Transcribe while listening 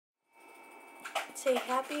Say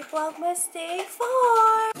happy Vlogmas Day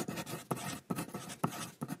 4!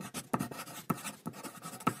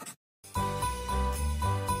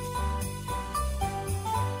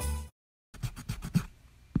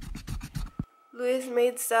 Louis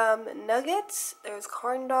made some nuggets. There's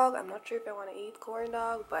corn dog. I'm not sure if I want to eat corn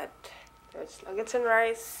dog, but there's nuggets and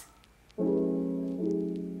rice.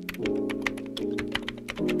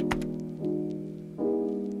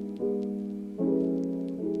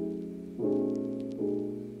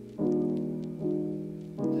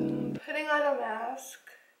 I'm putting on a mask.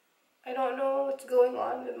 I don't know what's going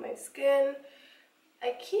on with my skin.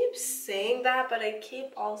 I keep saying that, but I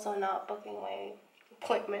keep also not booking my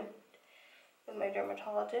appointment with my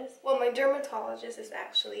dermatologist. Well, my dermatologist is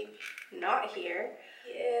actually not here.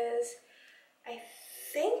 He is, I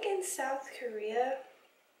think, in South Korea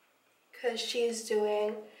because she's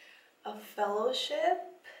doing a fellowship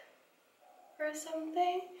or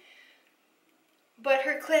something. But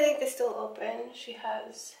her clinic is still open. She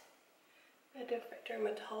has a different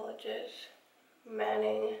dermatologist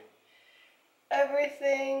manning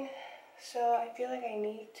everything. So I feel like I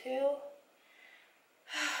need to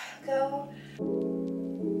go.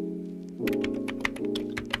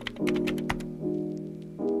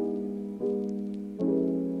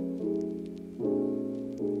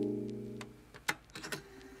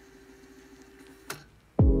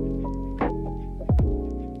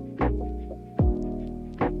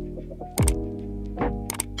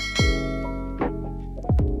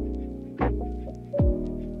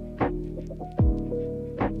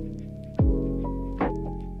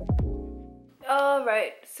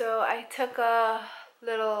 Alright, so I took a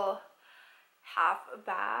little half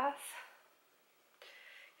bath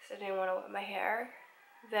because I didn't want to wet my hair.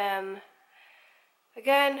 Then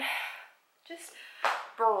again, just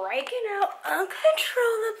breaking out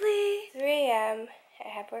uncontrollably. 3 a.m. I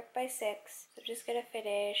have work by 6, so I'm just gonna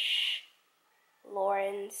finish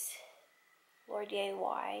Lauren's Lord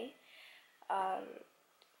DIY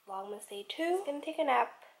Vlogmas Day 2. Just gonna take a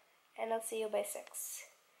nap and I'll see you by 6.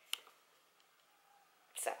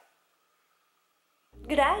 So,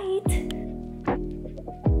 good night!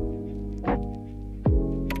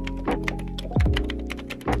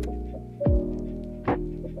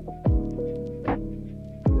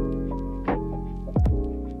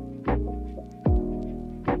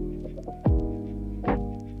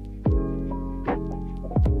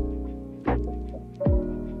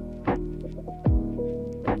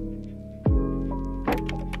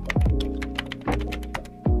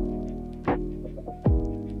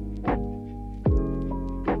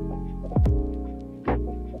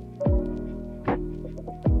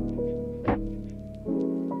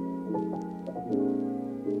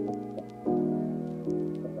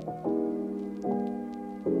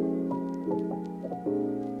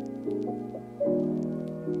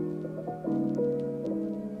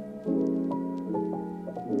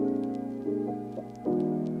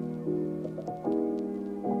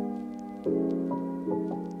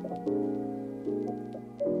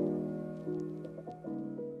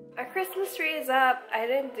 Our Christmas tree is up. I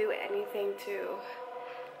didn't do anything to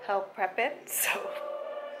help prep it, so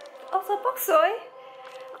also boksoy.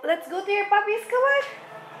 Let's go to your puppies, come on.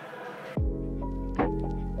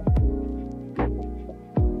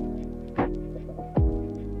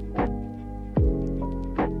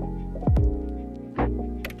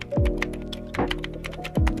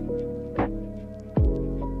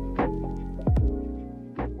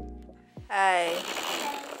 Hi.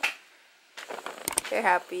 You're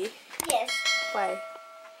happy? Yes. Why?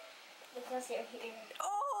 Because you're here.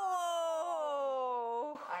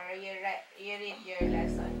 Oh! Or you read your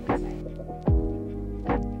lesson inside.